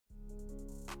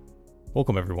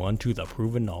Welcome everyone to the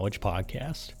Proven Knowledge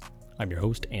Podcast. I'm your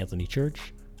host, Anthony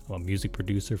Church. I'm a music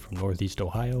producer from Northeast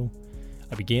Ohio.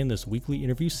 I began this weekly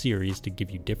interview series to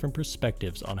give you different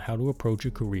perspectives on how to approach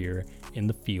a career in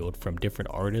the field from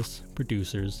different artists,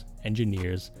 producers,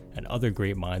 engineers, and other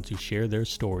great minds who share their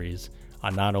stories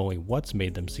on not only what's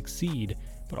made them succeed,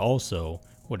 but also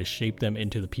what has shaped them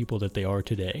into the people that they are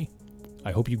today.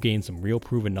 I hope you gain some real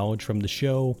proven knowledge from the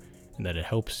show, and that it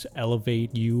helps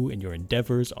elevate you in your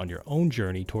endeavors on your own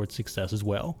journey towards success as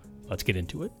well. Let's get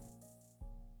into it.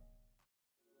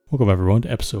 Welcome everyone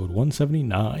to episode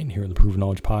 179 here on the Proven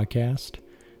Knowledge Podcast.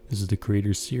 This is the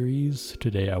Creators Series.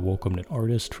 Today I welcomed an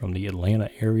artist from the Atlanta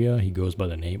area. He goes by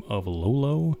the name of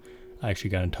LoLo. I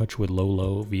actually got in touch with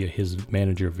LoLo via his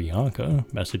manager Bianca,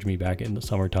 messaged me back in the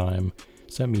summertime,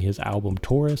 sent me his album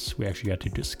Taurus. We actually got to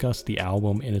discuss the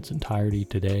album in its entirety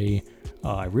today.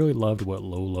 I really loved what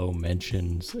LoLo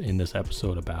mentions in this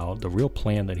episode about the real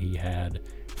plan that he had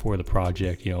for the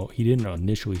project. You know, he didn't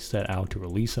initially set out to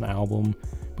release an album,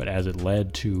 but as it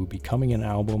led to becoming an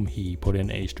album, he put in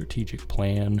a strategic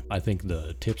plan. I think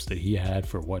the tips that he had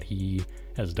for what he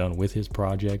has done with his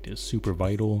project is super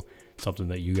vital. Something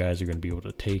that you guys are going to be able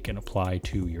to take and apply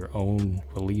to your own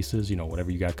releases, you know,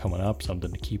 whatever you got coming up,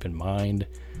 something to keep in mind.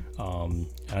 And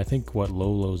I think what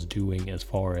Lolo's doing as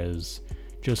far as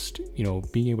just, you know,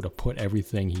 being able to put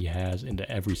everything he has into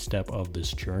every step of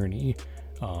this journey,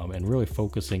 and really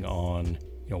focusing on,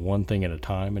 you know, one thing at a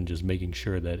time and just making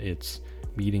sure that it's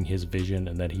meeting his vision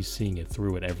and that he's seeing it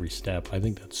through at every step. I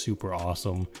think that's super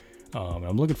awesome.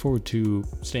 I'm looking forward to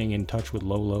staying in touch with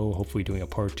Lolo, hopefully doing a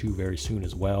part 2 very soon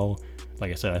as well.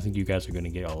 Like I said, I think you guys are going to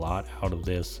get a lot out of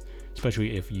this,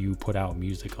 especially if you put out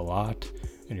music a lot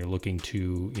and you're looking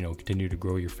to, you know, continue to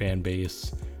grow your fan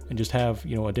base and just have,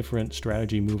 you know, a different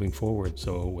strategy moving forward.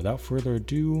 So without further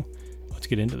ado, let's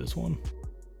get into this one.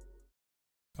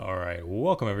 All right,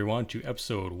 welcome everyone to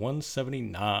episode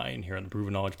 179 here on the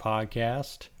Proven Knowledge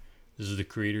Podcast. This is the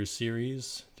Creators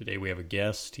Series. Today we have a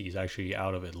guest. He's actually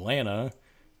out of Atlanta,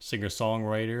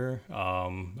 singer-songwriter.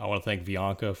 I want to thank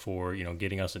Bianca for, you know,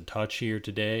 getting us in touch here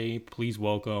today. Please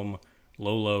welcome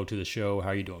LoLo to the show. How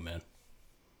are you doing, man?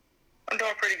 I'm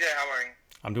doing pretty good. How are you?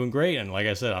 I'm doing great, and like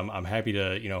I said, I'm happy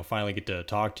to, you know, finally get to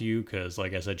talk to you because,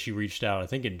 like I said, she reached out, I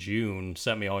think in June,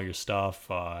 sent me all your stuff.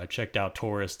 I checked out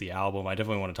Taurus, the album. I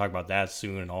definitely want to talk about that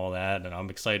soon and all that, and I'm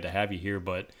excited to have you here.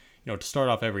 But, you know, to start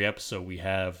off every episode, we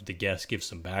have the guest give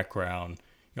some background.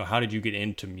 You know, how did you get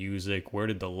into music? Where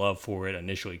did the love for it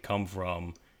initially come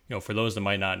from? You know, for those that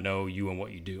might not know you and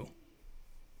what you do.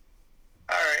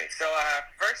 All right, so I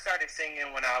first started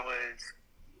singing when I was,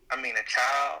 a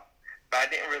child. But I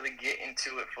didn't really get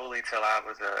into it fully till I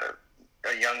was a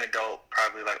young adult,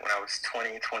 probably like when I was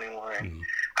 20, 21.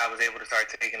 I was able to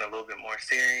start taking it a little bit more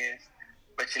serious.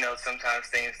 But, you know, sometimes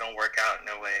things don't work out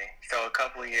in a way. So a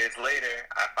couple of years later,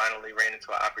 I finally ran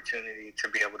into an opportunity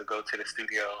to be able to go to the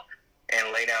studio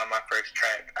and lay down my first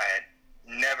track. I had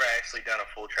never actually done a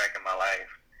full track in my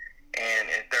life. And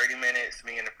in 30 minutes,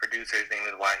 me and the producer, his name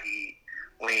is Wahid,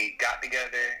 we got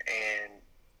together and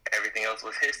everything else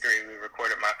was history. We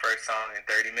recorded my first song in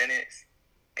 30 minutes,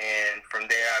 and from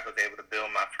there I was able to build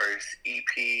my first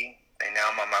EP, and now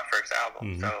I'm on my first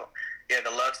album. So, yeah, the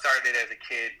love started as a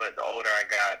kid, but the older I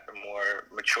got, the more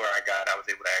mature I got, I was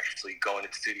able to actually go into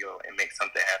the studio and make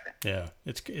something happen. Yeah,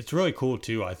 it's really cool,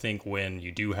 too, I think, when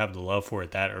you do have the love for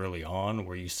it that early on,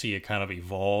 where you see it kind of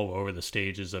evolve over the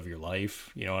stages of your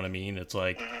life, you know what I mean? It's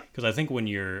like, because I think when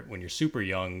you're super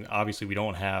young, obviously we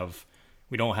don't have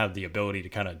the ability to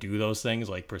kind of do those things,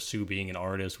 like pursue being an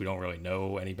artist. We don't really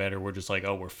know any better. We're just like,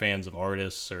 oh, we're fans of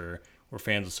artists or we're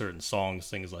fans of certain songs,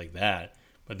 things like that.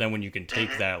 But then when you can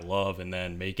take that love and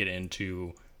then make it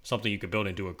into something you could build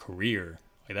into a career,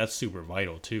 like that's super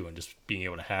vital too, and just being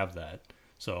able to have that.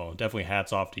 So definitely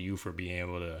hats off to you for being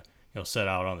able to, you know, set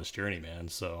out on this journey, man.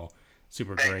 So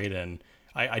super great. And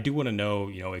I do want to know,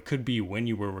 you know, it could be when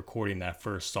you were recording that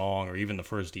first song or even the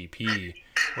first EP,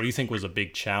 what do you think was a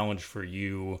big challenge for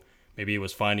you? Maybe it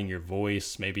was finding your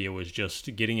voice. Maybe it was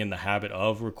just getting in the habit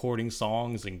of recording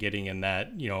songs and getting in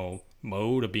that, you know,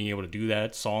 mode of being able to do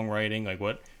that songwriting. Like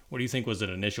what do you think was an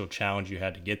initial challenge you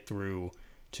had to get through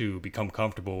to become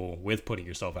comfortable with putting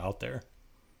yourself out there?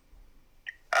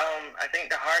 I think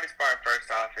the hardest part, first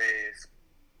off, is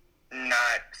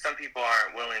some people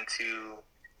aren't willing to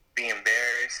be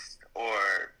embarrassed,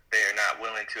 or they're not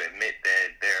willing to admit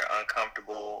that they're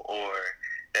uncomfortable or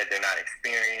that they're not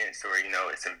experienced, or, you know,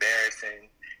 it's embarrassing.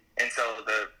 And so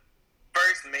the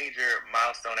first major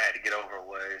milestone I had to get over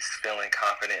was feeling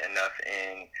confident enough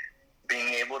in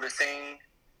being able to sing,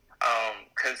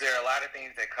 because there are a lot of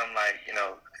things that come, like, you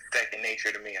know, second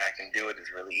nature to me. I can do it.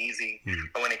 It's really easy.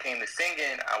 But when it came to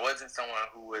singing, I wasn't someone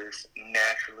who was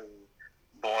naturally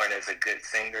born as a good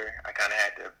singer. I kind of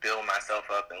had to build myself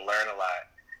up and learn a lot,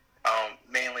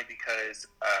 mainly because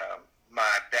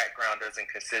my background doesn't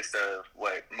consist of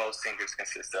what most singers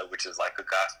consist of, which is like a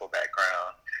gospel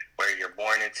background where you're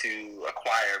born into a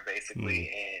choir basically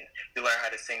and you learn how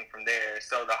to sing from there.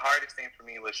 So the hardest thing for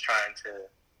me was trying to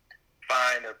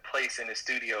find a place in the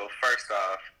studio, first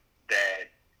off, that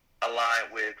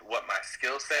aligned with what my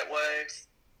skill set was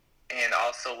and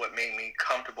also what made me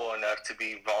comfortable enough to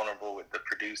be vulnerable with the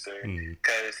producer.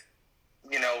 Because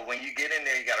you know, when you get in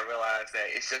there, you got to realize that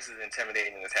it's just as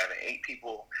intimidating as having 8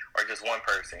 people or just one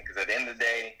person. Because at the end of the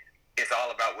day, it's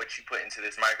all about what you put into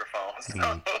this microphone. So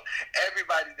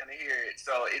everybody's going to hear it.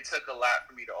 So it took a lot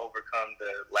for me to overcome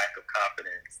the lack of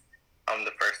confidence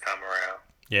the first time around.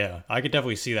 Yeah, I could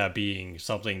definitely see that being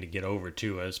something to get over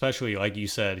too, especially like you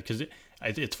said, because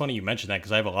it's funny you mentioned that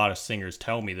because I have a lot of singers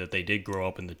tell me that they did grow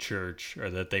up in the church or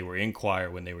that they were in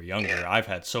choir when they were younger. Yeah. I've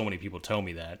had so many people tell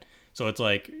me that. So it's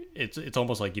like, it's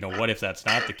almost like, you know, what if that's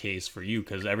not the case for you?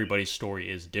 Because everybody's story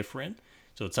is different.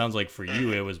 So it sounds like for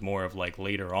you, it was more of like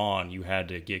later on, you had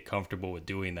to get comfortable with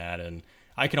doing that. And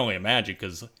I can only imagine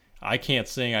because I can't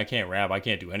sing, I can't rap, I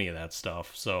can't do any of that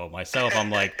stuff. So myself,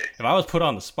 I'm like, if I was put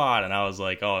on the spot and I was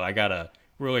like, oh, I got to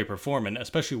really perform, and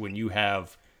especially when you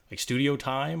have like studio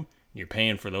time, you're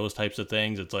paying for those types of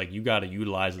things, it's like you got to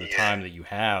utilize the time that you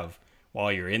have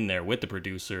while you're in there with the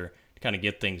producer to kind of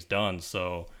get things done.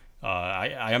 So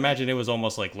I imagine it was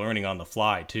almost like learning on the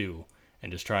fly too,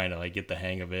 and just trying to like get the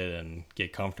hang of it and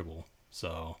get comfortable.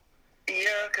 So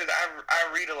yeah, because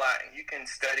I read a lot. You can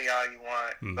study all you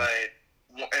want, but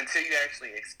until you actually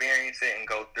experience it and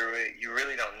go through it, you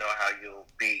really don't know how you'll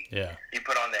be. Yeah. You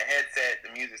put on the headset,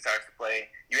 the music starts to play.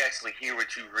 You actually hear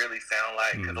what you really sound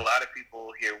like, because a lot of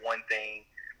people hear one thing.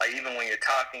 Like, even when you're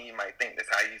talking, you might think that's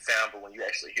how you sound, but when you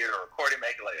actually hear the recording,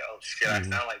 make it like, oh, shit, I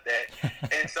sound like that.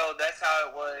 And so that's how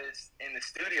it was in the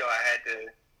studio. I had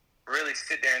to really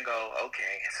sit there and go,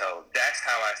 okay, so that's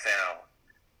how I sound.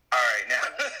 All right, now,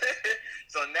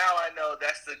 so now I know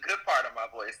that's the good part of my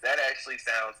voice. That actually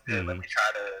sounds good. Let me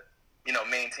try to, you know,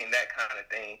 maintain that kind of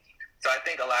thing. So I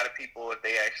think a lot of people, if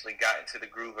they actually got into the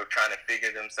groove of trying to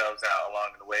figure themselves out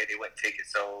along the way, they wouldn't take it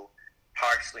so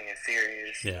harshly and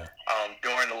serious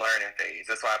during the learning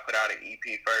phase. That's why I put out an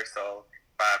EP first, so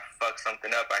if I fuck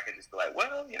something up, I can just be like,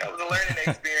 well, you know, it was a learning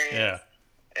experience.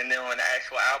 And then when the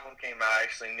actual album came out, I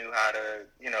actually knew how to,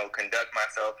 you know, conduct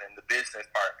myself in the business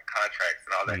part, the contracts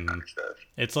and all that kind of stuff.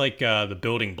 It's like the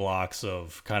building blocks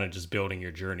of kind of just building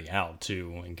your journey out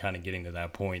too, and kind of getting to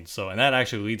that point. So, and that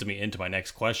actually leads me into my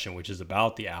next question, which is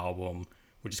about the album,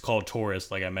 which is called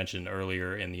Tourist, like I mentioned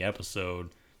earlier in the episode.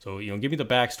 So, you know, give me the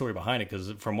backstory behind it,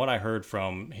 because from what I heard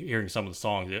from hearing some of the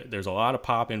songs, there's a lot of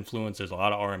pop influence, there's a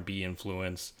lot of R&B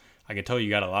influence. I can tell you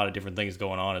got a lot of different things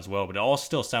going on as well, but it all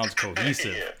still sounds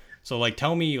cohesive. So, like,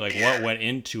 tell me, like, what went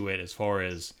into it as far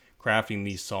as crafting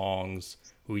these songs,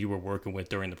 who you were working with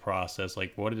during the process.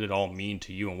 Like, what did it all mean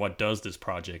to you, and what does this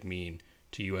project mean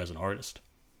to you as an artist?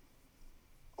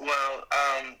 Well,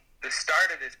 the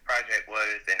start of this project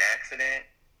was an accident.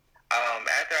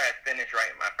 After I finished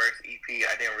writing my first EP,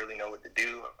 I didn't really know what to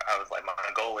do. I was like, my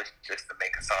goal was just to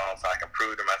make a song so I can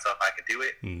prove to myself I could do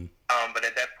it. But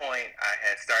at that point, I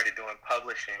had started doing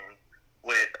publishing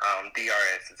with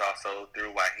DRS. It's also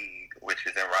through Wahid, which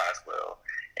is in Roswell.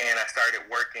 And I started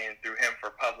working through him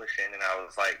for publishing, and I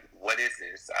was like, what is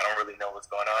this? I don't really know what's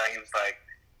going on. He was like,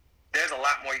 there's a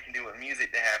lot more you can do with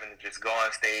music than having to just go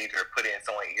on stage or put it in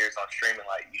someone's ears on streaming.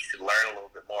 Like, you should learn a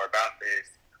little bit more about this.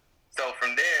 So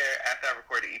from there, after I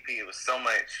recorded the EP, it was so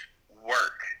much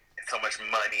work and so much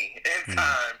money and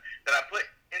time that I put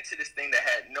into this thing that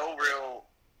had no real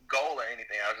goal or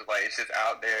anything. I was just like, it's just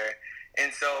out there.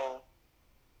 And so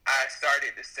I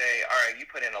started to say, all right, you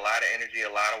put in a lot of energy,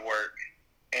 a lot of work,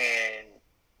 and,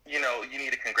 you know, you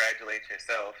need to congratulate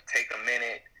yourself. Take a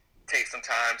minute, take some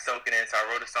time, soak it in. So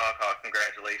I wrote a song called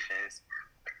Congratulations.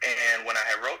 And when I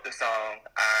had wrote the song,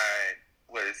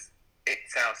 it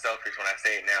sounds selfish when I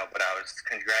say it now, but I was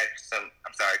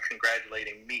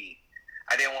congratulating me.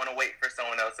 I didn't want to wait for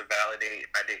someone else to validate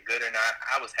if I did good or not.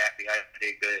 I was happy I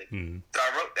did good. So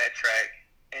I wrote that track,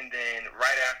 and then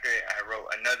right after it, I wrote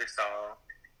another song,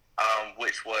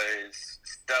 which was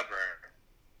Stubborn.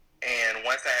 And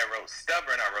once I wrote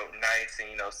Stubborn, I wrote Nice,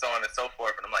 and, you know, so on and so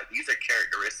forth. And I'm like, these are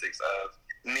characteristics of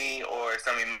me or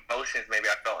some emotions maybe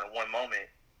I felt in one moment.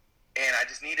 And I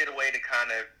just needed a way to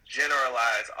kind of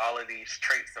generalize all of these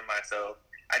traits of myself.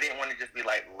 I didn't want to just be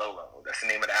like LoLo. That's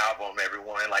the name of the album,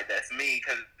 everyone. Like, that's me,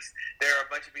 because there are a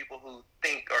bunch of people who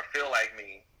think or feel like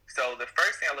me. So the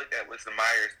first thing I looked at was the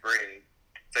Myers-Briggs.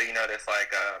 So, that's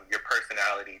like your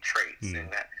personality traits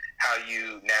and how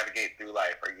you navigate through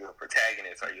life. Are you a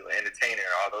protagonist? Are you an entertainer?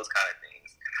 All those kind of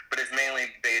things. But it's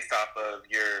mainly based off of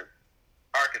your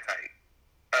archetype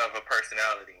of a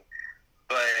personality.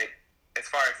 But as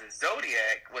far as the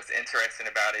zodiac, what's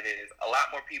interesting about it is a lot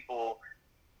more people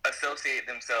associate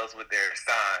themselves with their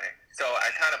sign. So I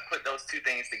kind of put those two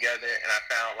things together, and I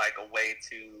found like a way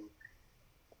to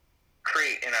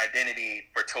create an identity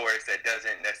for Taurus that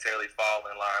doesn't necessarily fall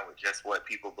in line with just what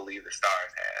people believe the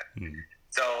stars have.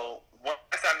 So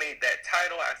once I made that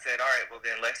title, I said, all right, well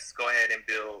then let's go ahead and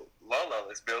build LoLo.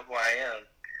 Let's build who I am.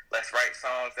 Let's write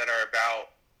songs that are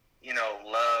about,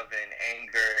 love and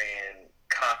anger and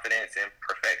confidence and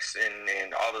perfection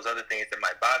and all those other things that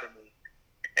might bother me.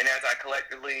 And as I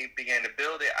collectively began to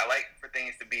build it, I like for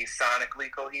things to be sonically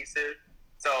cohesive.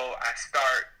 So I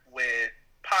start with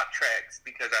pop tracks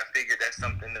because I figured that's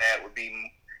something that would be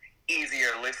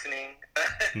easier listening.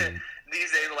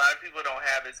 These days, a lot of people don't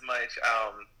have as much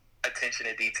attention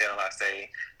to detail, I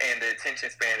say, and the attention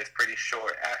span is pretty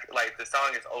short. After, like, the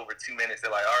song is over 2 minutes,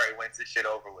 they're like, all right, when's this shit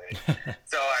over with?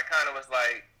 So I kind of was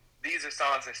like, these are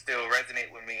songs that still resonate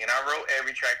with me, and I wrote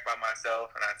every track by myself,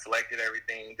 and I selected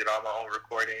everything, did all my own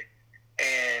recording,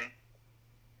 and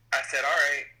I said, all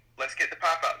right, let's get the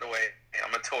pop out the way.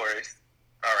 I'm a Taurus.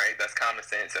 All right, that's common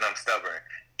sense, and I'm stubborn.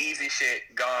 Easy shit,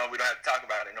 gone. We don't have to talk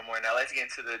about it no more. Now let's get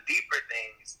into the deeper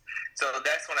things. So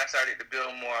that's when I started to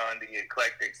build more on the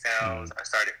eclectic sounds. I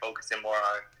started focusing more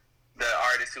on the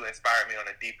artists who inspired me on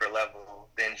a deeper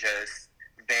level than just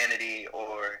vanity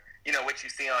or, what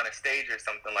you see on a stage or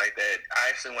something like that. I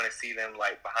actually want to see them,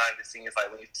 like, behind the scenes.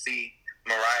 Like, when you see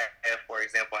Mariah, for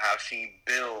example, how she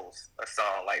builds a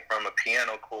song, like, from a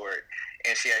piano chord,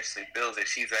 and she actually builds it.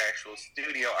 She's an actual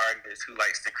studio artist who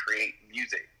likes to create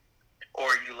music.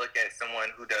 Or you look at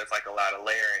someone who does, like, a lot of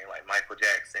layering, like Michael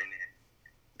Jackson and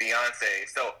Beyonce.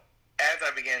 So as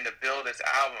I began to build this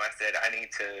album, I said, I need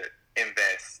to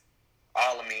invest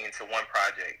all of me into one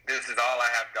project. This is all I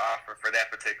have to offer for that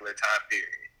particular time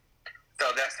period. So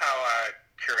that's how I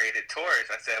curated Taurus.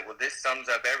 I said, well, this sums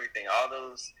up everything. All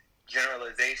those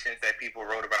generalizations that people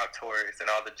wrote about Taurus and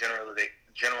all the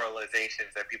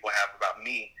generalizations that people have about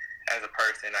me as a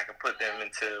person, I can put them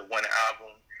into one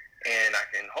album, and I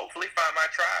can hopefully find my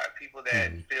tribe, people that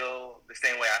feel the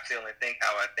same way I feel and think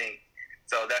how I think.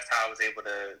 So that's how I was able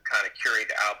to kind of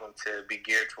curate the album to be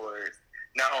geared towards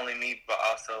not only me, but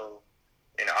also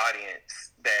an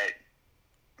audience that,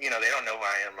 they don't know who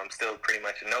I am. I'm still pretty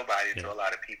much a nobody to a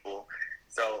lot of people.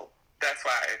 So that's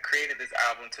why I created this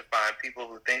album, to find people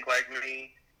who think like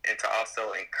me and to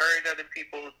also encourage other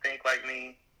people who think like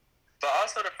me, but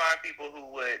also to find people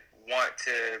who would want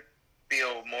to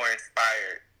feel more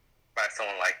inspired by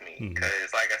someone like me. Because,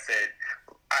 like I said,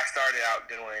 I started out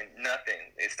doing nothing.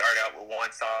 It started out with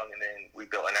one song, and then we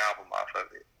built an album off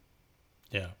of it.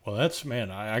 Yeah, well, that's, man,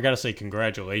 I got to say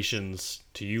congratulations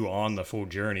to you on the full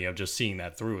journey of just seeing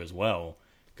that through as well.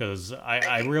 Because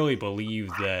I really believe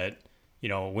that,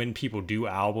 when people do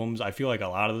albums, I feel like a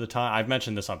lot of the time, I've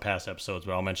mentioned this on past episodes,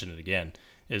 but I'll mention it again,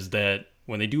 is that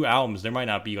when they do albums, there might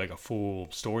not be like a full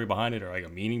story behind it or like a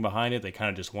meaning behind it. They kind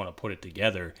of just want to put it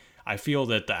together. I feel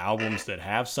that the albums that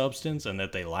have substance and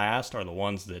that they last are the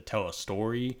ones that tell a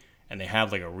story and they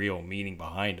have like a real meaning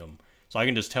behind them. So I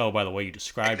can just tell by the way you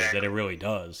described it that it really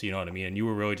does, you know what I mean? And you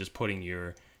were really just putting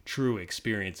your true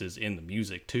experiences in the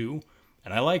music too.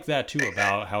 And I like that too,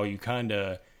 about how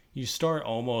you start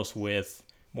almost with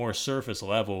more surface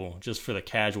level just for the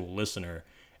casual listener.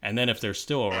 And then if they're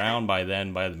still around by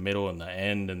then, by the middle and the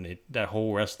end and that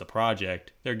whole rest of the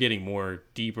project, they're getting more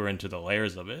deeper into the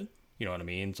layers of it. You know what I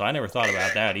mean? So I never thought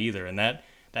about that either. And that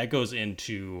goes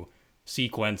into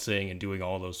sequencing and doing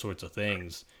all those sorts of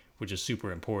things, which is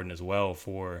super important as well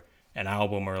for an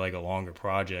album or like a longer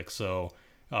project. So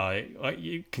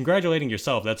congratulating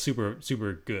yourself, that's super,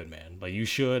 super good, man. Like, you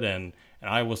should. And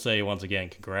I will say once again,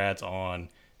 congrats on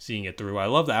seeing it through. I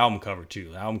love the album cover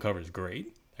too. The album cover is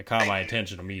great. It caught my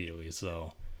attention immediately.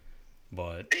 So,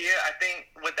 but yeah, I think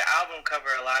with the album cover,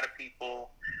 a lot of people,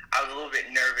 I was a little bit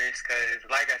nervous because,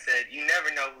 like I said, you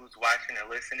never know who's watching or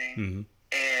listening.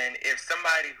 And if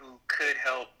somebody who could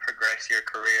help progress your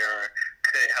career or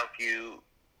could help you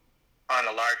on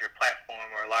a larger platform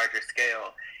or a larger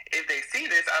scale, if they see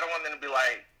this, I don't want them to be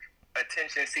like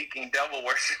attention-seeking devil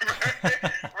worshiper,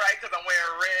 right? Because I'm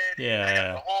wearing red, I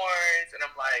have the horns, and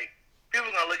I'm like, people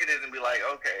are going to look at this and be like,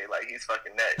 okay, like, he's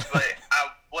fucking nuts. But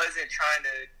I wasn't trying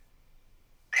to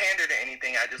pander to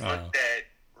anything. I just looked at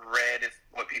red as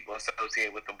what people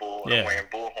associate with the bull, and I'm wearing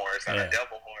bull horns, not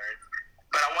devil horns.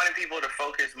 But I wanted people to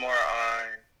focus more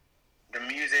on the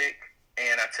music,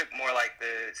 and I took more like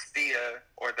the Sia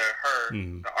or the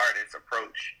artist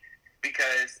approach,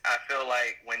 because I feel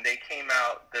like when they came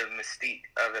out, the mystique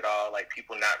of it all, like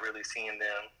people not really seeing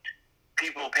them,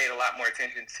 people paid a lot more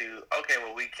attention to, okay,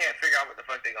 well, we can't figure out what the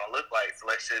fuck they're going to look like, so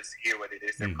let's just hear what it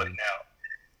is they're putting out.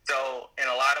 So in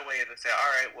a lot of ways, I said,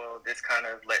 all right, well, this kind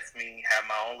of lets me have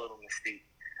my own little mystique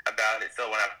about it. So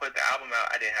when I put the album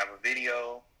out, I didn't have a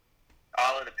video.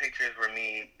 All of the pictures were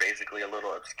me basically a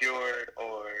little obscured,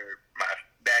 or my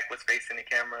back was facing the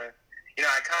camera. You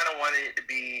know, I kind of wanted it to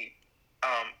be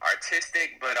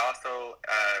artistic, but also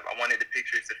I wanted the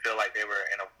pictures to feel like they were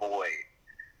in a void,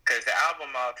 because the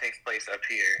album all takes place up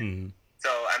here. So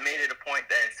I made it a point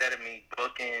that instead of me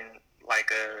booking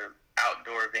like a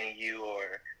outdoor venue,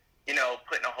 or you know,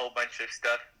 putting a whole bunch of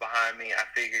stuff behind me, I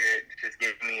figured just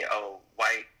give me a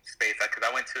white space, because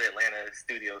I went to Atlanta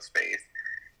studio space,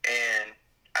 and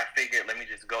I figured, let me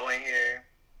just go in here.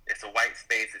 It's a white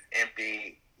space. It's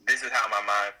empty. This is how my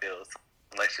mind feels.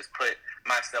 Let's just put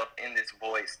myself in this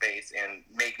void space and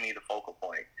make me the focal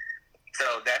point.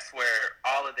 So that's where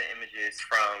all of the images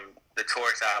from the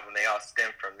Taurus album, they all stem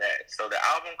from that. So the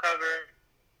album cover,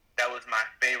 that was my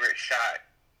favorite shot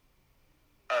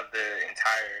of the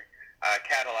entire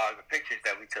catalog of pictures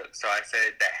that we took. So I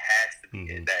said that has to be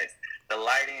it. That's, the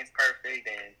lighting is perfect,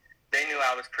 and they knew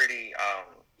I was pretty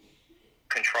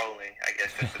controlling, I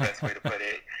guess that's the best way to put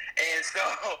it. And so,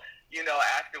 you know,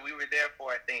 after we were there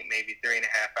for, I think, maybe 3.5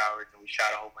 hours, and we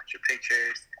shot a whole bunch of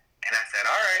pictures, and I said,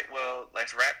 all right, well,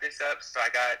 let's wrap this up. So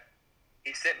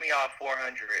he sent me all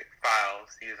 400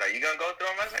 files. He was like, you gonna go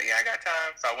through them? I was like, yeah, I got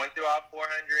time. So I went through all 400.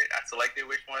 I selected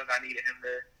which ones I needed him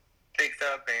to fix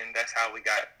up, and that's how we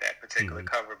got that particular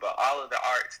cover. But all of the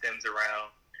art stems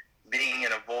around being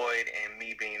in a void and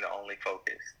me being the only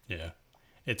focus. Yeah.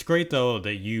 It's great, though,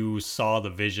 that you saw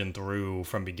the vision through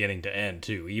from beginning to end,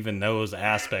 too, even those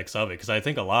aspects of it. Because I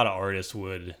think a lot of artists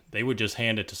would just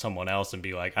hand it to someone else and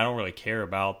be like, I don't really care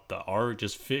about the art,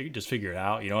 just figure it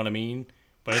out, you know what I mean?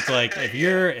 But it's like, if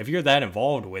you're that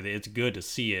involved with it, it's good to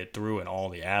see it through in all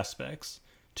the aspects,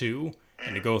 too,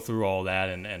 and to go through all that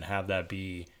and have that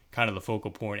be kind of the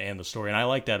focal point and the story. And I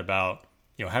like that about,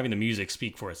 you know, having the music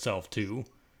speak for itself, too.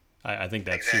 I think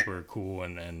that's super cool,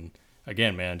 and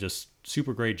again, man, just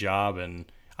super great job.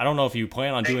 And I don't know if you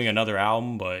plan on doing another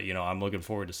album, but you know, I'm looking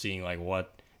forward to seeing like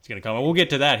what is going to come. And we'll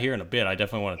get to that here in a bit. I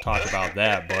definitely want to talk about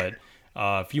that, but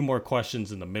a few more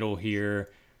questions in the middle here.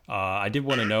 I did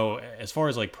want to know, as far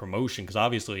as like promotion, because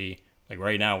obviously like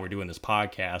right now we're doing this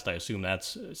podcast. I assume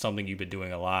that's something you've been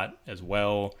doing a lot as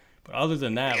well. But other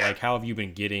than that, like how have you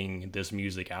been getting this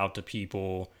music out to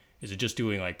people? Is it just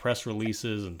doing like press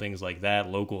releases and things like that,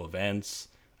 local events?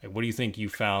 Like, what do you think you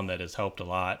found that has helped a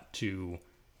lot to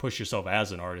push yourself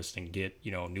as an artist and get,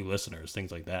 you know, new listeners,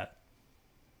 things like that?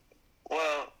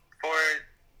 Well, for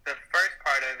the first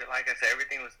part of it, like I said,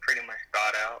 everything was pretty much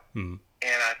thought out. And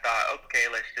I thought, okay,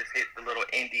 let's just hit the little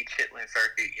indie chitlin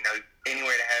circuit, you know,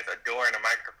 anywhere that has a door and a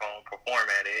microphone, perform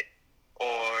at it,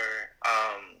 or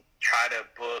try to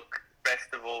book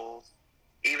festivals.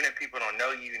 Even if people don't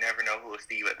know you, you never know who will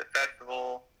see you at the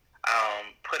festival.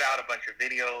 Put out a bunch of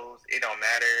videos. It don't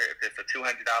matter if it's a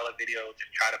 $200 video,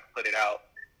 just try to put it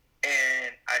out.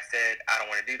 And I said, I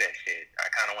don't want to do that shit. I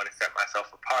kind of want to set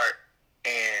myself apart.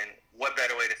 And what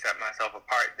better way to set myself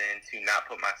apart than to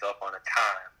not put myself on a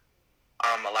time?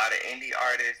 A lot of indie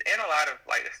artists and a lot of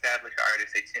like established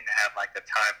artists, they tend to have like a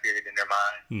time period in their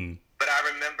mind. But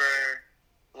I remember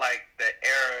like the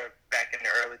era back in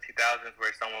the early 2000s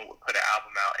where someone would put an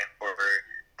album out, and for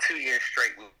 2 years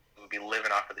straight we would be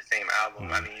living off of the same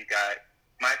album. I mean, you got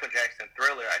Michael Jackson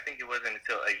Thriller. I think it wasn't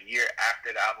until a year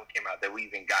after the album came out that we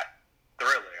even got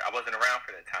Thriller. I wasn't around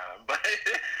for that time, but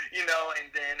you know. And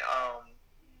then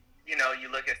you know,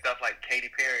 you look at stuff like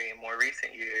Katy Perry in more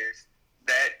recent years,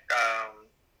 that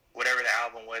whatever the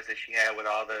album was that she had with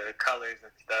all the colors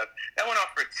and stuff, that went on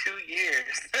for 2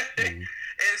 years.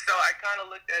 And so I kind of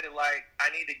looked at it like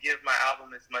I need to give my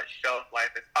album as much shelf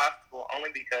life as possible, only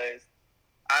because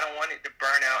I don't want it to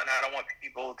burn out, and I don't want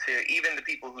people to, even the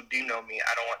people who do know me,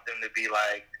 I don't want them to be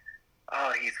like,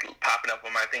 oh, he's popping up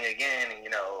on my thing again, and,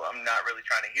 you know, I'm not really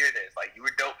trying to hear this. Like, you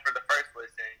were dope for the first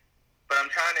listen, but I'm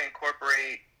trying to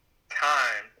incorporate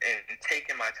time and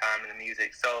taking my time in the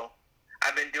music. So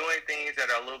I've been doing things that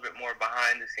are a little bit more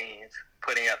behind the scenes,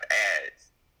 putting up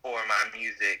ads for my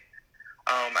music.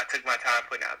 I took my time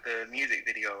putting out the music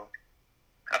video.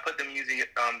 I put the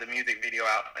music video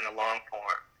out in a long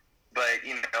form, but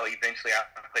you know, eventually I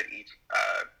put each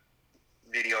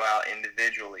video out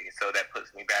individually, so that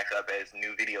puts me back up as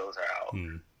new videos are out.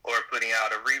 or putting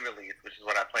out a re-release, which is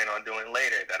what I plan on doing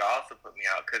later. That'll also put me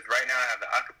out, because right now I have the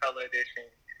acapella edition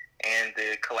and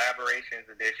the collaborations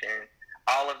edition.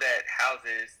 All of that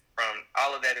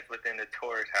is within the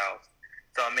Taurus house.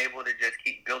 So I'm able to just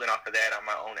keep building off of that on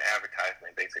my own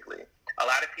advertisement, basically. A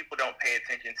lot of people don't pay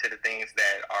attention to the things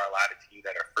that are allotted to you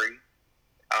that are free.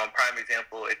 Prime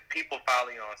example, if people follow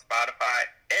you on Spotify,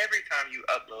 every time you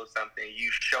upload something, you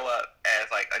show up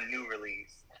as like a new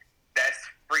release. That's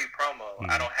free promo.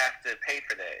 I don't have to pay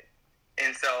for that.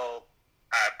 And so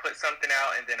I put something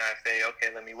out, and then I say,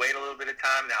 okay, let me wait a little bit of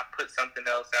time, and I'll put something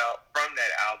else out from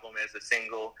that album as a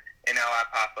single, and now I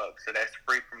pop up. So that's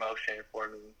free promotion for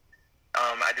me.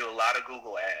 I do a lot of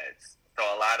Google ads, so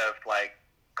a lot of like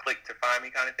click to find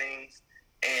me kind of things.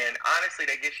 And honestly,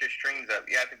 that gets your streams up.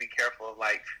 You have to be careful of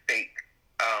like fake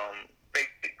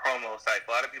promo sites.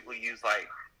 A lot of people use like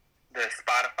the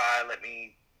Spotify let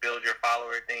me build your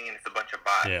follower thing, and it's a bunch of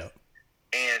bots. Yeah.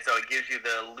 And so it gives you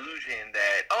the illusion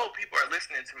that, oh, people are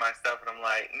listening to my stuff. And I'm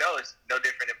like, no, it's no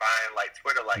different than buying like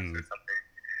Twitter likes or something.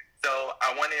 So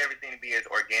I wanted everything to be as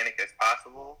organic as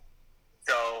possible.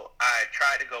 So I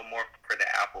tried to go more for the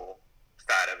Apple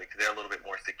side of it, because they're a little bit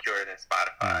more secure than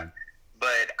Spotify.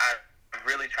 But I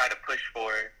really try to push for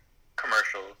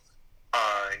commercials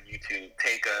on YouTube.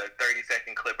 Take a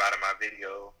 30-second clip out of my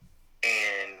video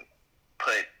and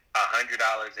put $100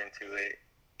 into it,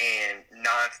 and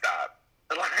nonstop.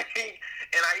 And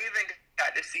I even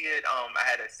got to see it. I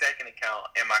had a second account,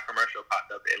 and my commercial popped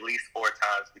up at least 4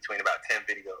 times between about 10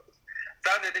 videos. So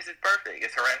I thought, this is perfect.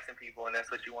 It's harassing people, and that's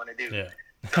what you want to do. Yeah.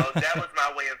 So that was my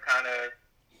way of kind of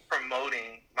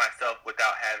promoting myself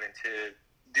without having to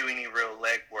do any real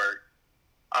legwork.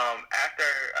 After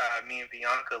me and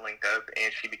Bianca linked up,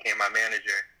 and she became my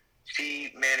manager,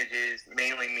 she manages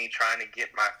mainly me trying to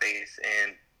get my face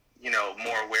and,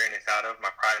 more awareness out of my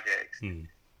projects.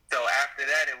 So after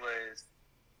that, it was,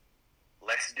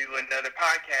 let's do another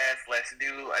podcast, let's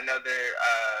do another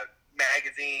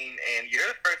magazine, and you're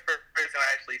the first person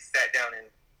I actually sat down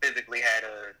and physically had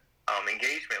a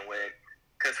engagement with,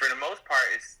 because for the most part,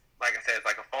 it's, like I said, it's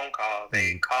like a phone call.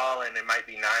 They call, and it might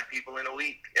be 9 people in a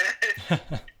week.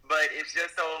 But it's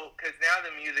just so, because now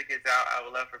the music is out, I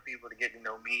would love for people to get to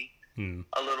know me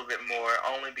a little bit more,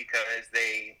 only because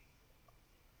a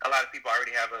lot of people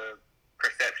already have a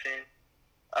perception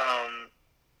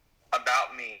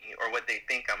about me, or what they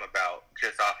think I'm about,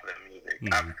 just off of the music.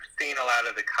 I've seen a lot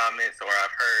of the comments, or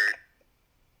I've heard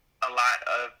a lot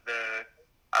of the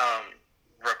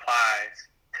replies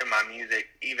to my music,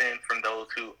 even from those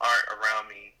who aren't around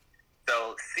me.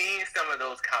 So seeing some of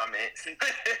those comments,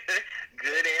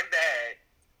 good and bad,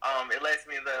 it lets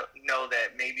me know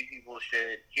that maybe people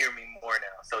should hear me more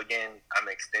now. So again, I'm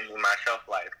extending my shelf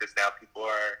life, because now people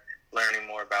are learning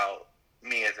more about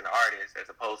me as an artist, as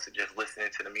opposed to just listening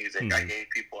to the music. I gave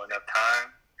people enough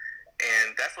time,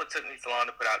 and that's what took me so long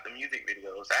to put out the music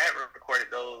videos. I had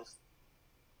recorded those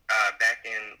back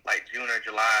in like June or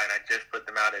July, and I just put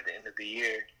them out at the end of the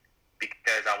year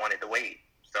because I wanted to wait.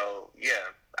 So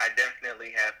yeah, I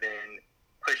definitely have been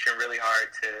pushing really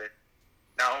hard to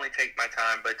not only take my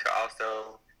time, but to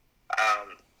also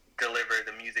deliver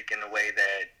the music in a way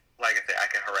that, like I said, I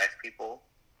can harass people.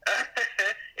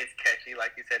 It's catchy,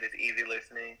 like you said, it's easy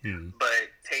listening, but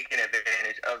taking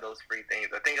advantage of those free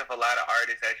things. I think if a lot of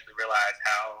artists actually realize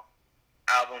how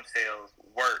album sales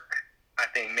work, I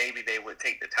think maybe they would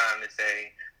take the time to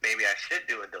say, maybe I should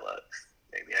do a deluxe,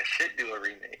 maybe I should do a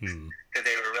remix, because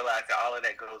they would realize that all of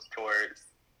that goes towards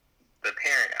the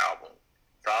parent album.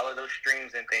 So all of those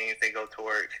streams and things, they go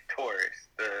towards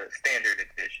the standard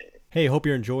edition. Hey, hope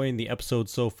you're enjoying the episode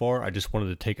so far. I just wanted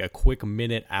to take a quick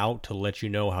minute out to let you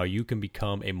know how you can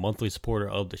become a monthly supporter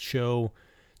of the show.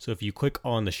 So if you click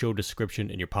on the show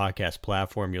description in your podcast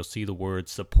platform, you'll see the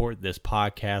words support this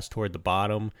podcast toward the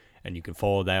bottom, and you can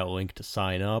follow that link to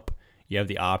sign up. You have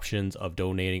the options of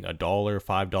donating $1,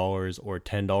 $5, or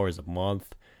 $10 a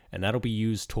month, and that'll be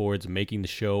used towards making the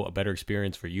show a better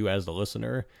experience for you as the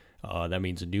listener. That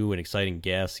means new and exciting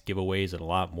guests, giveaways, and a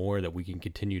lot more that we can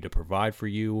continue to provide for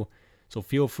you. So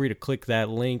feel free to click that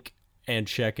link and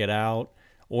check it out,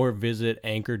 or visit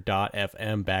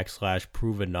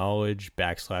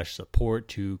anchor.fm/provenknowledge/support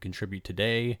to contribute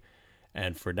today.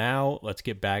 And for now, let's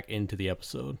get back into the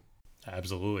episode.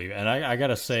 Absolutely. And I got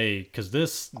to say, because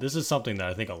this is something that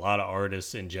I think a lot of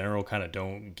artists in general kind of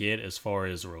don't get as far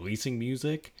as releasing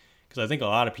music. Because I think a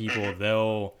lot of people,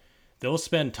 they'll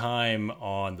spend time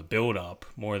on the build-up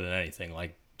more than anything,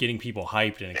 like getting people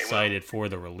hyped and excited for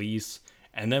the release.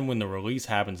 And then when the release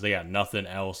happens, they got nothing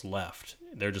else left.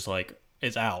 They're just like,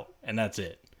 it's out, and that's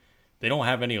it. They don't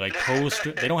have any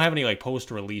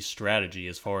post-release strategy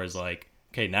as far as like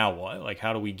okay, now what? Like,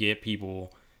 how do we get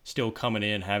people still coming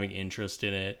in, having interest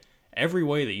in it? Every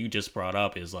way that you just brought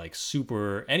up is like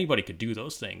super, anybody could do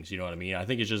those things. You know what I mean? I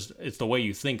think it's the way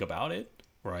you think about it,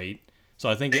 right? So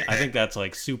I think that's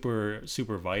like super,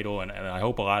 super vital. And I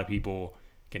hope a lot of people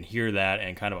can hear that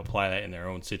and kind of apply that in their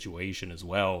own situation as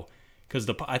well. Because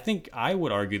I think I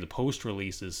would argue the post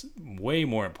release is way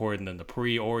more important than the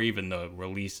pre or even the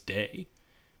release day,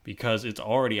 because it's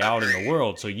already out in the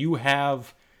world. So you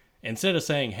have, instead of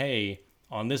saying, hey,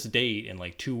 on this date in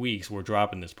like 2 weeks, we're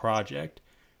dropping this project,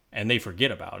 and they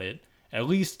forget about it, at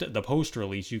least the post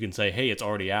release, you can say, hey, it's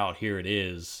already out. Here it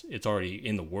is. It's already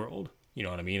in the world. You know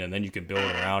what I mean? And then you can build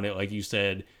around it. Like you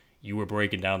said, you were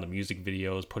breaking down the music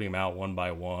videos, putting them out one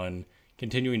by one,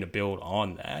 continuing to build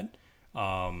on that.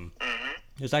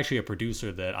 There's actually a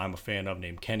producer that I'm a fan of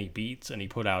named Kenny Beats, and he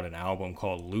put out an album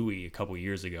called Louie a couple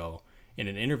years ago. In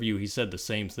an interview, he said the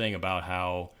same thing about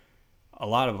how a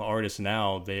lot of artists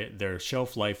now, their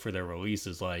shelf life for their release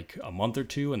is like a month or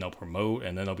two, and they'll promote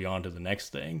and then they'll be on to the next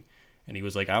thing. And he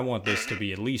was like, I want this to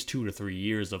be at least 2 to 3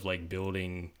 years of like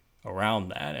building around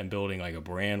that and building like a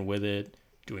brand with it,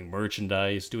 doing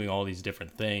merchandise, doing all these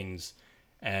different things.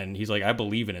 And he's like, I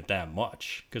believe in it that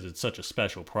much because it's such a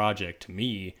special project to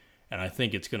me, and I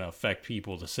think it's going to affect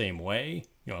people the same way,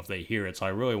 you know, if they hear it. So I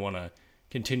really want to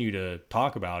continue to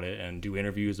talk about it and do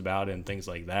interviews about it and things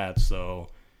like that. So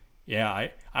yeah,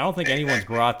 I don't think anyone's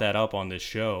brought that up on this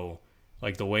show,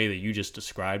 like the way that you just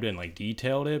described it and like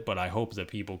detailed it, but I hope that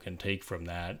people can take from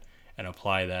that and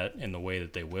apply that in the way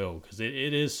that they will, because it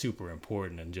is super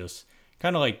important. And just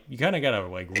kind of like, you kind of got to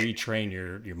like retrain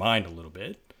your mind a little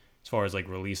bit as far as like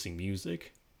releasing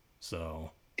music.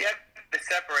 So yep, to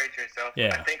separate yourself.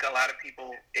 Yeah. I think a lot of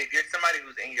people, if you're somebody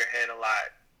who's in your head a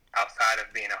lot outside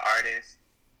of being an artist,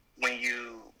 when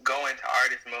you go into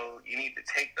artist mode, you need to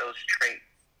take those traits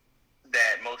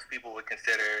that most people would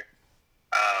consider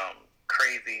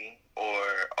crazy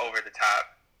or over the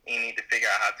top. You need to figure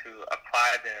out how to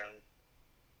apply them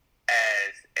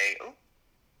as a... Oh,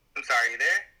 I'm sorry, you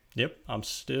there? Yep, I'm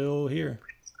still here.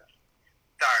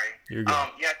 Sorry. You're good.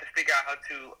 You have to figure out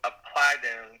how to apply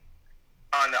them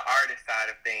on the artist side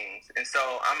of things. And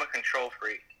so I'm a control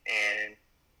freak, and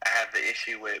I have the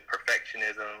issue with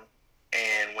perfectionism.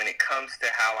 And when it comes to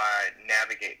how I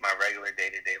navigate my regular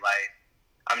day-to-day life,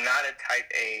 I'm not a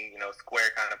type A,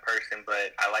 square kind of person,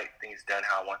 but I like things done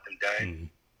how I want them done. Mm.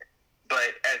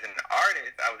 But as an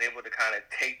artist, I was able to kind of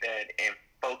take that and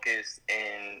focus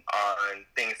in on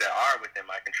things that are within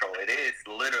my control. It is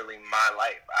literally my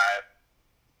life.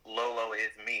 LoLo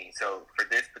is me. So for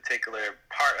this particular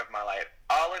part of my life,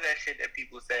 all of that shit that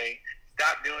people say,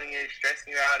 stop doing it,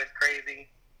 stressing you out, is crazy.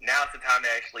 Now's the time to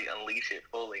actually unleash it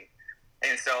fully.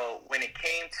 And so when it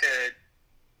came to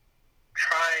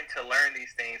trying to learn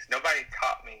these things, nobody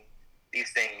taught me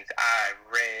these things. I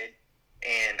read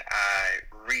and I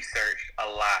researched a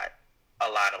lot.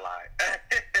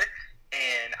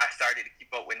 And I started to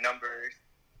keep up with numbers,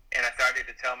 and I started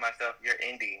to tell myself, you're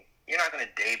indie. You're not going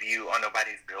to debut on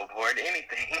nobody's billboard,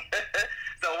 anything.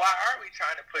 So why are we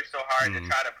trying to push so hard to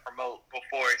try to promote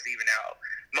before it's even out?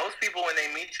 Most people, when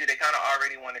they meet you, they kind of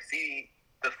already want to see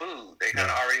the food. They kind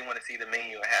of already want to see the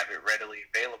menu and have it readily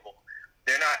available.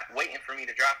 They're not waiting for me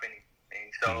to drop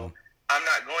anything. So I'm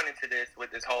not going into this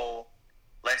with this whole,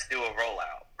 let's do a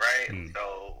rollout, right?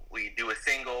 So we do a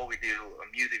single, we do a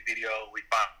music video, we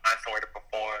find somewhere to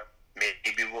perform.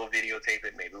 Maybe we'll videotape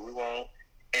it, maybe we won't.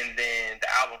 And then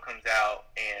the album comes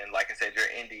out, and like I said,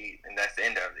 you're indie, and that's the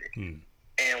end of it.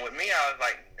 And with me, I was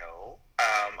like, no,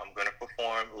 I'm going to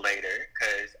perform later,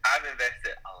 because I've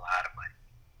invested a lot of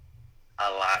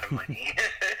money.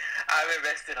 I've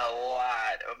invested a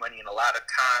lot of money and a lot of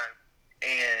time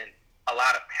and a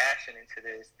lot of passion into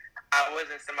this. I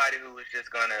wasn't somebody who was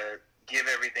just going to give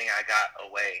everything I got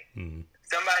away.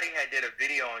 Somebody had did a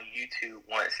video on YouTube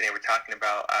once, and they were talking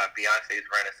about Beyonce's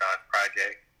Renaissance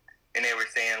project. And they were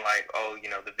saying, like,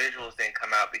 the visuals didn't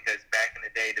come out because back in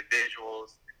the day, the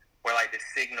visuals were like the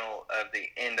signal of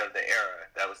the end of the era.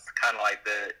 That was kind of like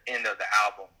the end of the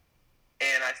album.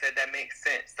 And I said, that makes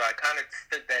sense. So I kind of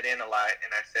took that in a lot,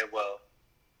 and I said, well,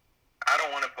 I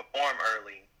don't want to perform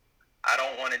early. I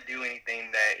don't want to do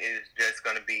anything that is just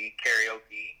going to be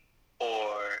karaoke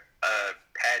or a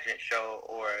pageant show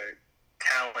or a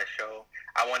talent show.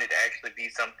 I wanted to actually be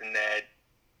something that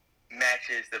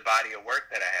matches the body of work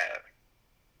that I have.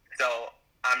 So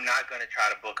I'm not going to try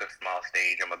to book a small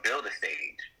stage. I'm going to build a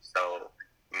stage. So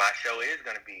my show is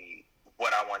going to be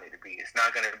what I want it to be. It's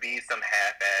not going to be some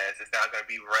half-ass. It's not going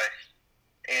to be rushed.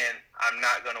 And I'm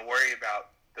not going to worry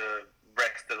about the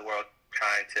rest of the world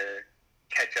trying to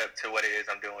catch up to what it is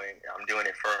I'm doing. I'm doing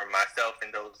it for myself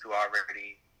and those who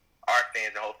already are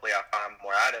fans, and hopefully I find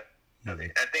more out of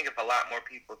it. I think if a lot more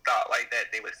people thought like that,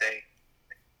 they would say,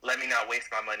 let me not waste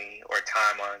my money or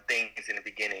time on things in the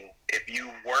beginning. If you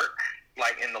work,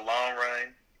 like, in the long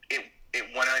run, it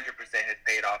 100% has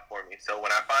paid off for me. So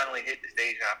when I finally hit the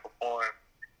stage and I perform,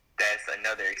 that's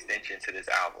another extension to this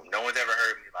album. No one's ever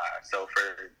heard me live. So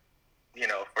for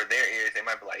their ears, they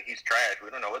might be like, he's trash. We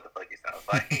don't know what the fuck he sounds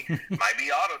like. Might be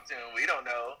auto-tune. We don't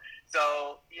know.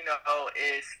 So,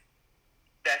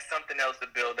 that's something else to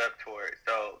build up towards.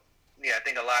 So, yeah, I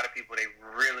think a lot of people, they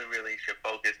really, really should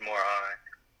focus more on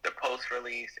the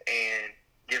post-release and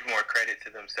give more credit to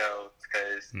themselves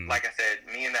because, like I said,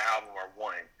 me and the album are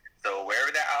one. So wherever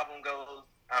that album goes,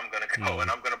 I'm going to go, and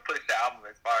I'm going to push the album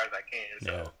as far as I can.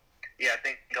 So, yeah, I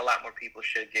think a lot more people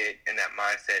should get in that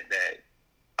mindset that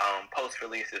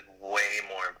post-release is way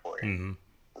more important.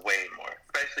 Way more,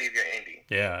 especially if you're indie.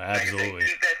 Yeah, absolutely. Like I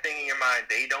say, keep that thing in your mind.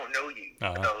 They don't know you.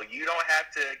 So you don't have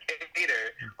to cater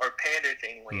or pander to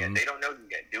anyone yet. They don't know you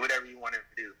yet. Do whatever you want to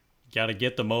do. Got to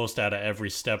get the most out of every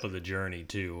step of the journey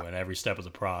too, and every step of the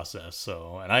process.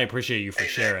 So, and I appreciate you for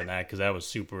sharing that because that was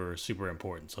super, super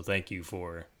important. So thank you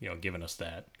for, giving us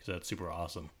that because that's super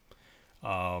awesome.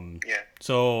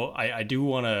 So I do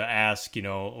want to ask, what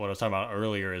I was talking about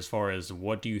earlier, as far as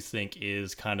what do you think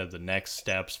is kind of the next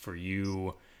steps for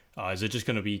you? Is it just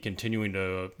going to be continuing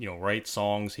to, write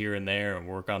songs here and there and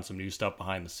work on some new stuff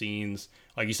behind the scenes?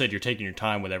 Like you said, you're taking your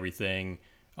time with everything.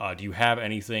 Do you have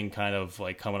anything kind of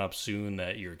like coming up soon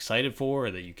that you're excited for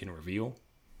or that you can reveal?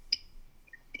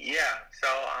 Yeah. So,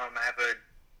 I have a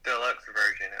deluxe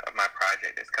version of my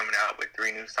project that's coming out with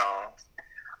 3 new songs.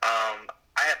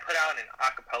 I had put out an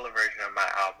acapella version of my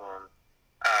album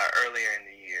earlier in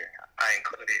the year. I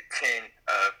included 10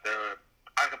 of the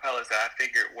acapellas that I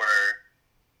figured were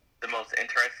the most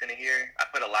interesting to hear. I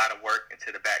put a lot of work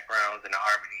into the backgrounds and the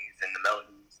harmonies and the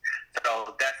melodies.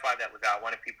 So that's why that was out. I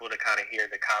wanted people to kind of hear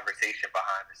the conversation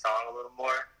behind the song a little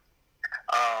more.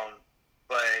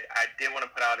 But I did want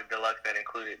to put out a deluxe that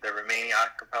included the remaining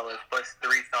acapellas plus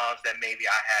 3 songs that maybe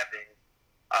I haven't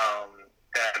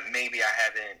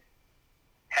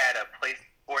had a place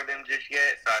for them just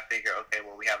yet. So I figured, okay,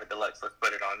 well, we have a deluxe, let's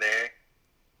put it on there.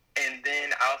 And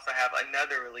then I also have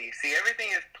another release. See,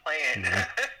 everything is planned.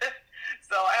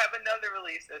 So I have another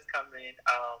release that's coming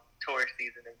tourist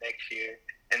season of next year,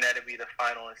 and that'll be the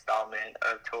final installment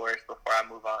of Tourist before I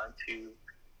move on to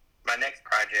my next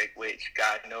project, which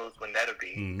God knows when that'll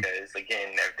be, because,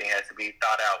 again, everything has to be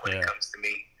thought out when it comes to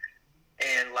me.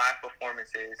 And live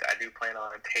performances, I do plan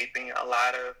on taping a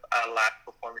lot of live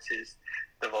performances.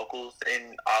 The vocals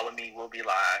and all of me will be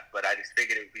live, but I just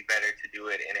figured it would be better to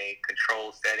do it in a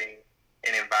controlled setting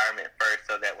and environment first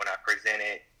so that when I present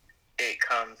it, it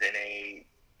comes in a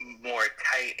more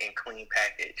tight and clean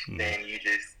package than you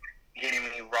just getting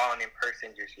me raw and in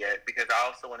person just yet, because I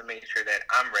also want to make sure that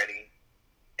I'm ready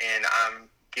and I'm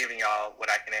giving y'all what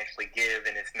I can actually give,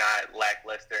 and it's not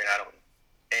lackluster,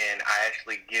 and I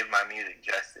actually give my music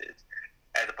justice,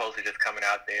 as opposed to just coming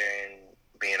out there and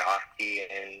being off-key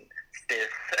and stiff.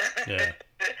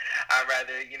 I'd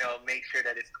rather, make sure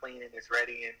that it's clean and it's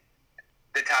ready. And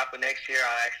the top of next year,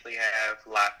 I'll actually have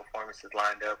live performances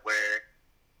lined up where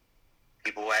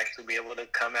people will actually be able to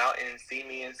come out and see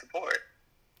me and support.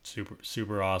 Super,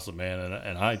 super awesome, man.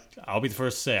 And I'll be the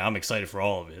first to say I'm excited for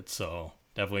all of it. So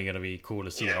definitely going to be cool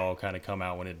to see it all kind of come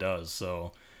out when it does.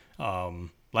 So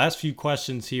last few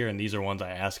questions here, and these are ones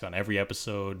I ask on every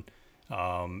episode.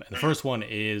 And the first one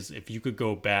is, if you could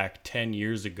go back 10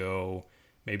 years ago,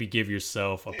 maybe give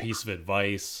yourself a piece of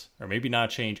advice, or maybe not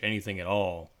change anything at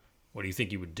all, what do you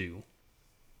think you would do?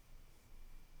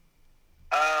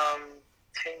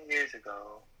 10 years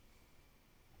ago,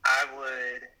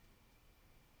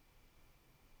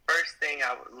 first thing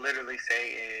I would literally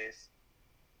say is,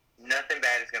 nothing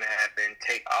bad is going to happen.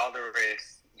 Take all the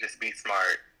risks. Just be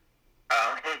smart.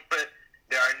 But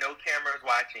there are no cameras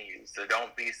watching you, so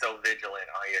don't be so vigilant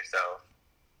on yourself.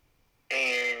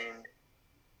 And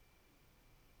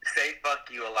say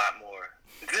fuck you a lot more.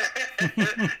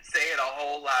 Say it a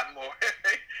whole lot more.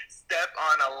 Step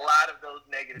on a lot of those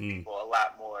negative people a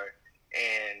lot more.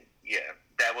 And yeah,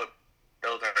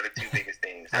 those are the 2 biggest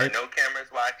things. There are no cameras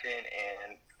watching,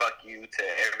 and fuck you to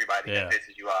everybody that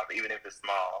pisses you off, even if it's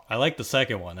small. I like the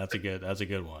second one. That's a good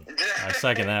one. I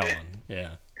second that one.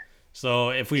 Yeah. So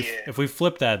if we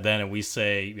flip that then and we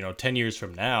say, 10 years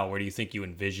from now, where do you think you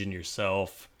envision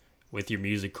yourself with your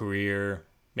music career,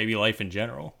 maybe life in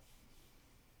general?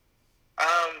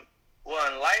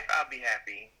 Well, in life, I'll be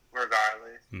happy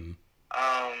regardless.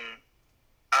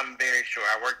 I'm very sure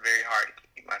I work very hard to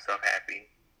keep myself happy.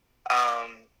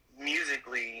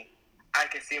 Musically, I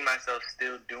can see myself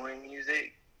still doing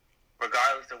music,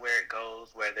 regardless of where it goes,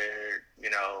 whether,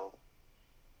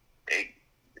 it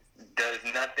does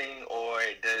nothing or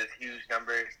it does huge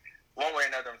numbers. One way or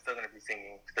another, I'm still going to be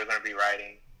singing, still going to be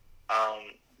writing.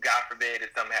 God forbid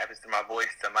if something happens to my voice,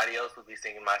 somebody else will be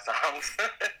singing my songs.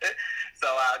 So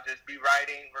I'll just be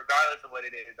writing, regardless of what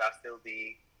it is. I'll still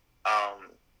be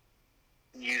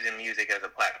using music as a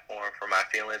platform for my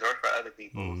feelings or for other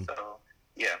people. Mm-hmm. So,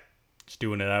 yeah. Just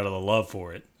doing it out of the love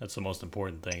for it. That's the most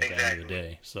important thing at the end of the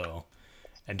day. So,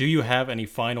 and do you have any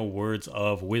final words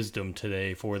of wisdom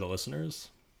today for the listeners?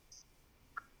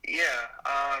 Yeah.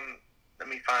 Let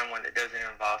me find one that doesn't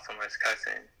involve so much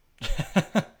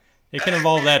cussing. It can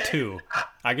involve that too.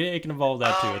 It can involve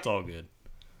that too. It's all good.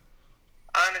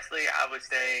 Honestly, I would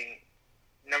say,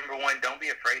 number one, don't be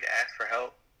afraid to ask for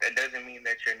help. That doesn't mean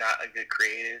that you're not a good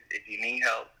creative. If you need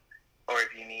help or if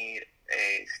you need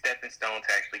a stepping stone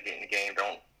to actually get in the game,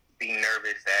 don't be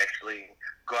nervous to actually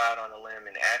go out on a limb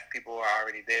and ask people who are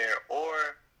already there,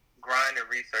 or grind and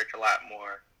research a lot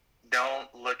more.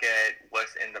 Don't look at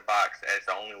what's in the box as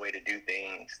the only way to do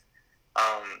things.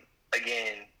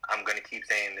 Again, I'm going to keep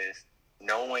saying this.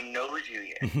 No one knows you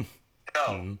yet.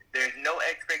 So there's no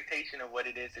expectation of what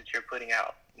it is that you're putting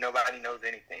out. Nobody knows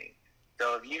anything.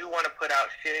 So if you want to put out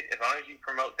shit, as long as you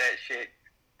promote that shit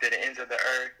to the ends of the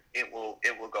earth, it will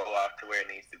go off to where it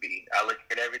needs to be. I look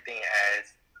at everything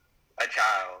as a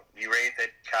child. You raise that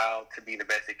child to be the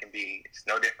best it can be. It's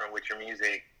no different with your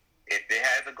music. If it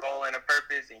has a goal and a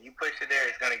purpose and you push it there,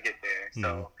 it's going to get there.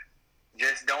 So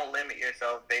just don't limit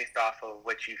yourself based off of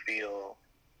what you feel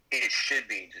it should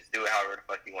be. Just do it however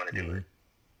the fuck you want to do it.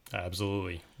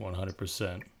 Absolutely.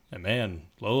 100%. And man,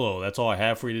 LoLo, that's all I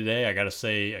have for you today. I got to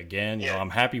say again, I'm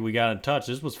happy we got in touch.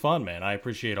 This was fun, man. I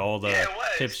appreciate all the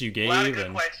tips you gave.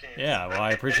 And questions. Yeah, well,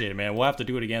 I appreciate it, man. We'll have to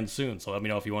do it again soon. So let me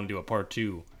know if you want to do a part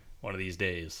 2 one of these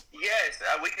days. Yes,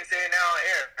 we can say it now on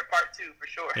air. Part 2 for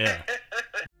sure. Yeah.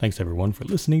 Thanks everyone for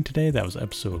listening today. That was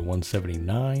episode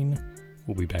 179.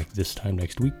 We'll be back this time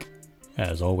next week.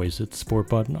 As always, hit the support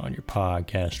button on your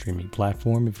podcast streaming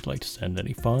platform if you'd like to send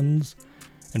any funds.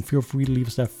 And feel free to leave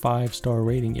us that 5-star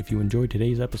rating if you enjoyed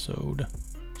today's episode.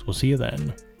 So we'll see you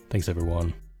then. Thanks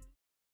everyone.